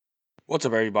What's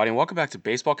up, everybody, and welcome back to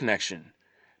Baseball Connection.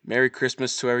 Merry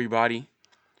Christmas to everybody,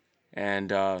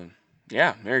 and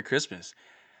yeah, Merry Christmas.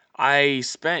 I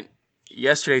spent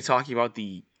yesterday talking about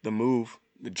the move,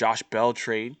 the Josh Bell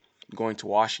trade going to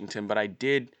Washington, but I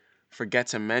did forget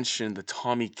to mention the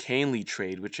Tommy Kahnle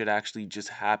trade, which had actually just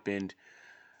happened,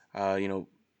 uh, you know,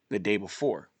 the day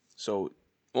before. So,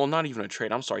 well, not even a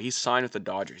trade. I'm sorry. He signed with the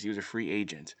Dodgers. He was a free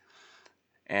agent,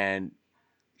 and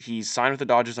he signed with the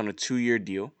Dodgers on a 2-year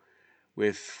deal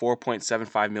with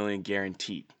 4.75 million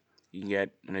guaranteed. You can get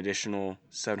an additional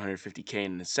 750K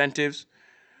in incentives,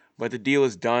 but the deal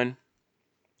is done.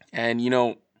 And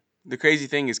the crazy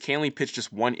thing is Kahnle pitched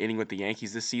just one inning with the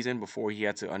Yankees this season before he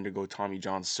had to undergo Tommy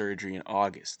John surgery in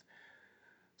August.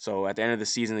 So at the end of the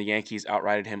season, the Yankees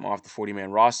outrighted him off the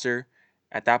 40-man roster.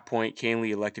 At that point,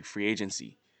 Kahnle elected free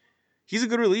agency. He's a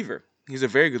good reliever. He's a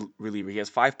very good reliever. He has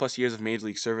 5+ years of major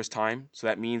league service time, so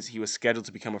that means he was scheduled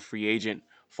to become a free agent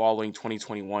following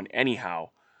 2021 anyhow,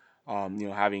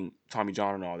 having Tommy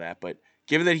John and all that. But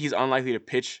given that he's unlikely to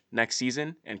pitch next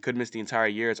season and could miss the entire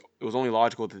year, it was only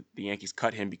logical that the Yankees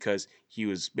cut him because he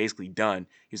was basically done.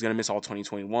 He was going to miss all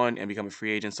 2021 and become a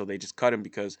free agent, so they just cut him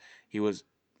because he was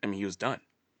done.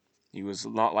 He was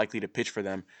not likely to pitch for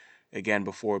them again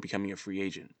before becoming a free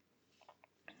agent.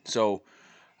 So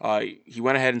he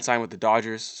went ahead and signed with the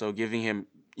Dodgers, so giving him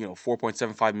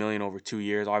 4.75 million over 2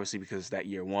 years. Obviously, because that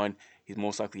year one, he's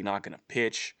most likely not going to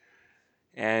pitch.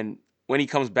 And when he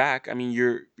comes back, I mean,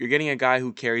 you're getting a guy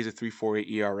who carries a 3.48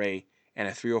 ERA and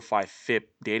a 3.05 FIP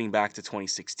dating back to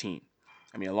 2016.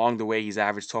 I mean, along the way, he's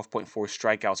averaged 12.4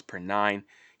 strikeouts per nine.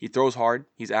 He throws hard.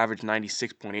 He's averaged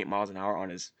 96.8 miles an hour on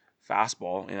his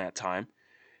fastball in that time,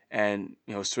 and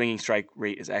swinging strike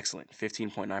rate is excellent,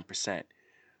 15.9%,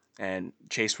 and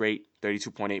chase rate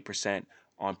 32.8%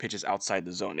 on pitches outside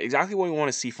the zone. Exactly what you want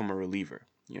to see from a reliever.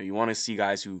 You want to see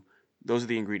guys who those are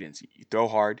the ingredients. You throw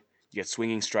hard, you get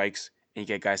swinging strikes, and you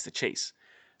get guys to chase.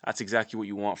 That's exactly what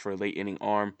you want for a late inning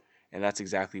arm, and that's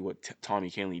exactly what Tommy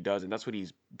Kahnle does, and that's what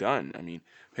he's done. I mean,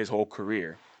 his whole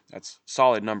career. That's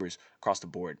solid numbers across the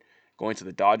board. Going to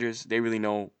the Dodgers, they really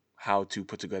know how to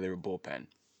put together a bullpen.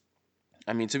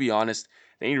 I mean, to be honest,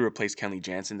 they need to replace Kenley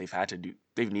Jansen.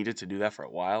 They've needed to do that for a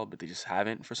while, but they just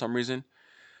haven't for some reason.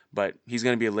 But he's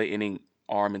going to be a late inning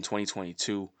arm in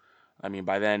 2022. I mean,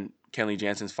 by then, Kenley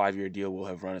Jansen's 5-year deal will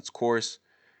have run its course.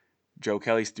 Joe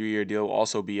Kelly's 3-year deal will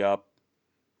also be up,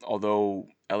 although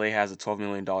LA has a $12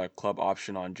 million club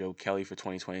option on Joe Kelly for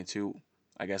 2022.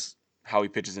 I guess how he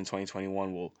pitches in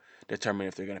 2021 will determine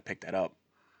if they're going to pick that up.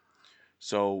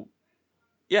 So,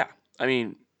 yeah, I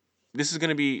mean, this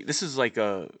is like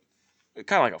a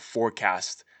kind of like a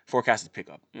forecasted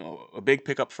pickup. A big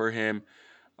pickup for him.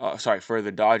 For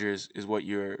the Dodgers is what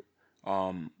you're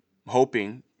um,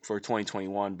 hoping for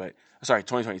 2021, but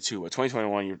 2022. But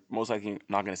 2021, you're most likely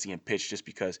not going to see him pitch just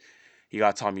because he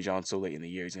got Tommy John so late in the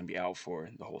year. He's going to be out for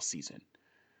the whole season.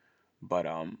 But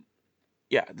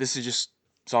yeah, this is just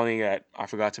something that I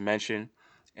forgot to mention,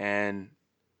 and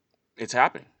it's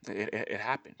happening. It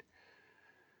happened.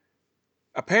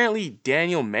 Apparently,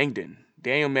 Daniel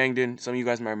Mangden. Some of you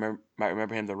guys might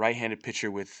remember him, the right-handed pitcher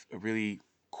with a really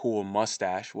cool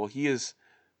mustache. Well, he is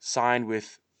signed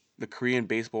with the Korean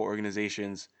baseball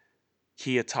organization's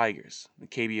Kia Tigers, the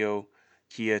KBO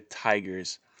Kia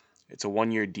Tigers. It's a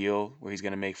 1-year deal where he's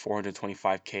going to make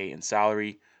 425K in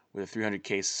salary with a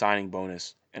 300K signing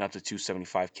bonus and up to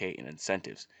 275K in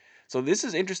incentives. So this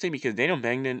is interesting because Daniel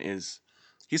Mangden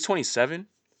he's 27.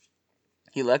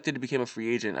 He elected to become a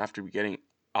free agent after getting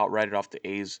outrighted off the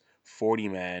A's 40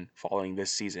 man following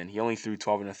this season. He only threw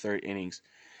 12 and a third innings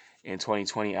in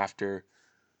 2020 after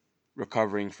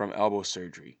recovering from elbow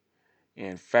surgery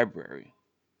in February.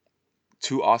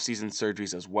 2 offseason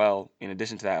surgeries as well. In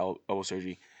addition to that elbow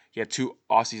surgery, he had 2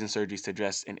 offseason surgeries to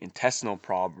address an intestinal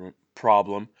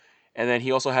problem, and then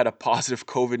he also had a positive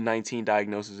COVID-19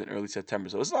 diagnosis in early September.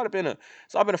 So it's not been a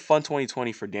fun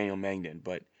 2020 for Daniel Mangden,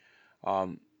 but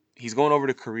um, he's going over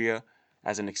to Korea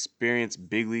as an experienced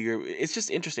big leaguer. It's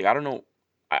just interesting. I don't know.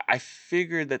 I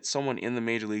figured that someone in the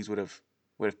major leagues would have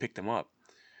picked him up,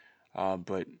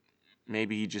 but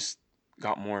maybe he just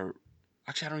got more.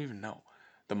 Actually, I don't even know.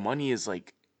 The money is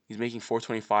like he's making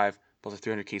 425 plus a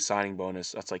 300K signing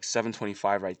bonus. That's like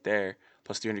 725 right there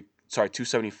plus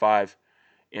 275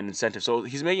 in incentive. So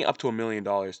he's making up to $1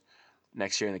 million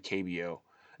next year in the KBO.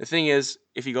 The thing is,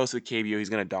 if he goes to the KBO, he's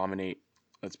going to dominate.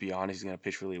 Let's be honest, he's going to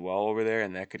pitch really well over there,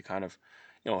 and that could kind of,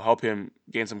 help him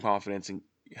gain some confidence and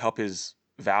help his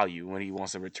value when he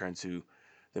wants to return to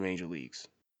the major leagues.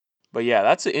 But yeah,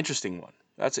 that's an interesting one.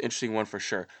 That's an interesting one for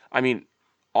sure. I mean,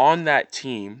 on that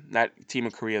team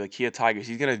in Korea, the Kia Tigers,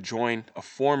 he's going to join a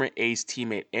former A's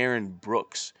teammate, Aaron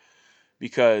Brooks,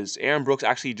 because Aaron Brooks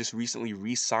actually just recently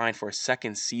re-signed for a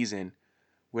second season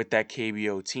with that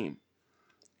KBO team.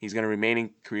 He's going to remain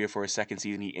in Korea for a second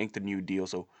season. He inked a new deal,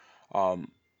 so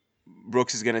um,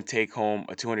 Brooks is going to take home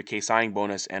a $200K signing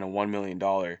bonus and a $1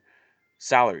 million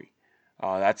salary.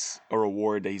 That's a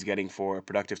reward that he's getting for a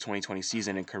productive 2020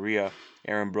 season in Korea.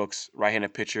 Aaron Brooks,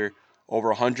 right-handed pitcher, over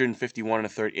 151 and a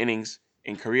third innings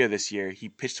in Korea this year. He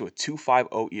pitched to a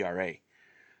 2.50 ERA.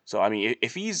 So I mean,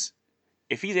 if he's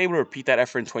able to repeat that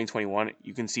effort in 2021,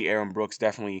 you can see Aaron Brooks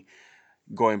definitely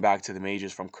going back to the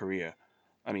majors from Korea.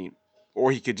 I mean,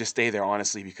 or he could just stay there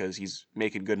honestly because he's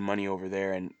making good money over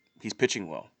there and he's pitching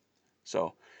well.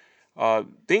 So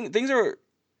things are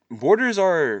borders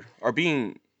are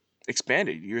being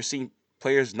expanded. You're seeing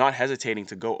players not hesitating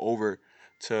to go over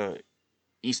to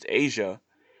East Asia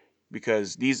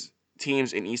because these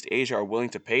teams in East Asia are willing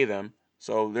to pay them.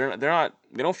 So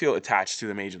they don't feel attached to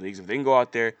the major leagues. If they can go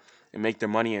out there and make their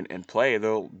money and play,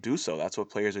 they'll do so. That's what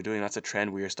players are doing. That's a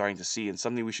trend we are starting to see and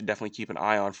something we should definitely keep an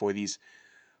eye on for these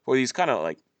kind of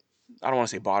like, I don't want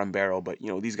to say bottom barrel, but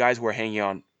these guys who are hanging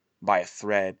on by a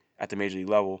thread at the major league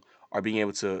level are being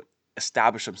able to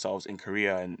establish themselves in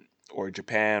Korea and or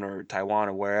Japan or Taiwan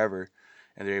or wherever,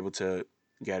 and they're able to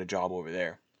get a job over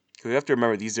there. Because we have to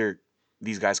remember these are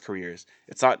these guys' careers.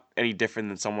 It's not any different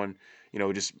than someone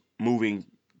just moving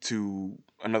to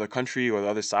another country or the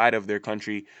other side of their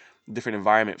country, different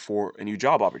environment for a new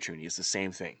job opportunity. It's the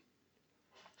same thing.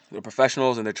 They're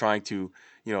professionals and they're trying to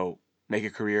make a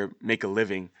career, make a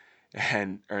living,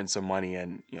 and earn some money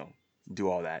and do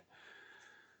all that.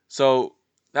 So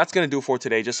that's gonna do it for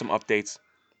today. Just some updates.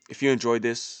 If you enjoyed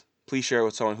this, please share it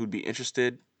with someone who'd be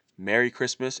interested. Merry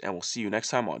Christmas, and we'll see you next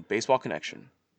time on Baseball Connection.